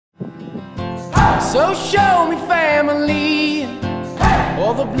So show me family,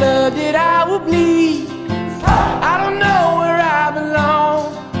 all the blood that I will bleed. I don't know where I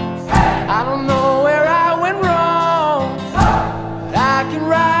belong, I don't know where I went wrong, but I can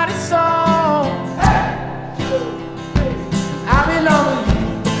write a song. I belong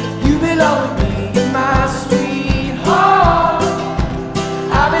with you, you belong with me, my sweetheart.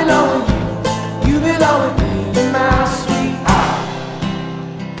 I belong with you, you belong with me, my sweetheart.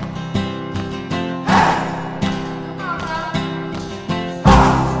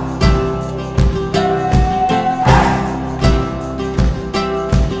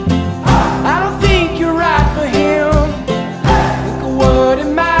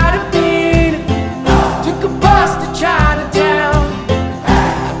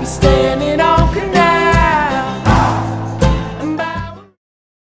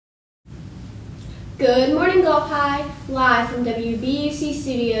 Good morning, Gulf High. Live from WBUC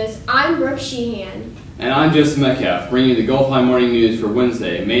Studios, I'm Brooke Sheehan. And I'm Joseph Metcalf, bringing you the Gulf High Morning News for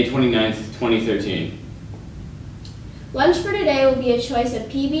Wednesday, May 29th, 2013. Lunch for today will be a choice of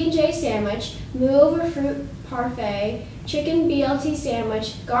PB&J sandwich, move-over fruit parfait, chicken BLT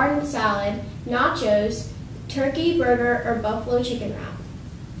sandwich, garden salad, nachos, turkey burger, or buffalo chicken wrap.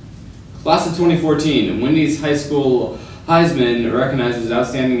 Class of 2014, Wendy's High School Heisman recognizes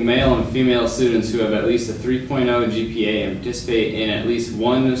outstanding male and female students who have at least a 3.0 GPA and participate in at least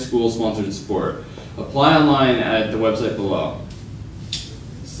one school-sponsored sport. Apply online at the website below.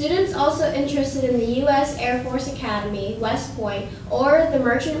 Students also interested in the U.S. Air Force Academy, West Point, or the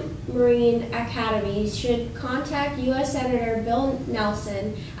Merchant Marine Academy should contact U.S. Senator Bill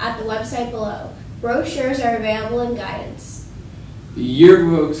Nelson at the website below. Brochures are available in guidance.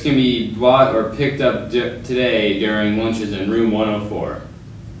 Yearbooks can be bought or picked up today during lunches in room 104.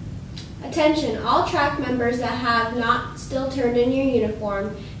 Attention, all track members that have not still turned in your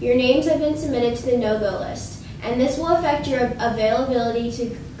uniform, your names have been submitted to the no-go list, and this will affect your availability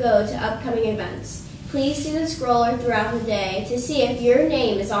to go to upcoming events. Please see the scroller throughout the day to see if your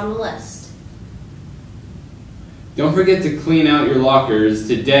name is on the list. Don't forget to clean out your lockers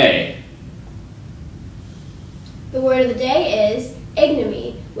today. The word of the day is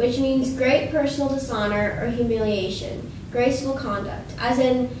ignominy, which means great personal dishonor or humiliation, graceful conduct, as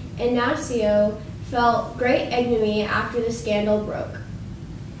in Ignacio felt great ignominy after the scandal broke.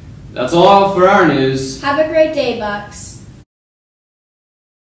 That's all for our news. Have a great day, Bucks.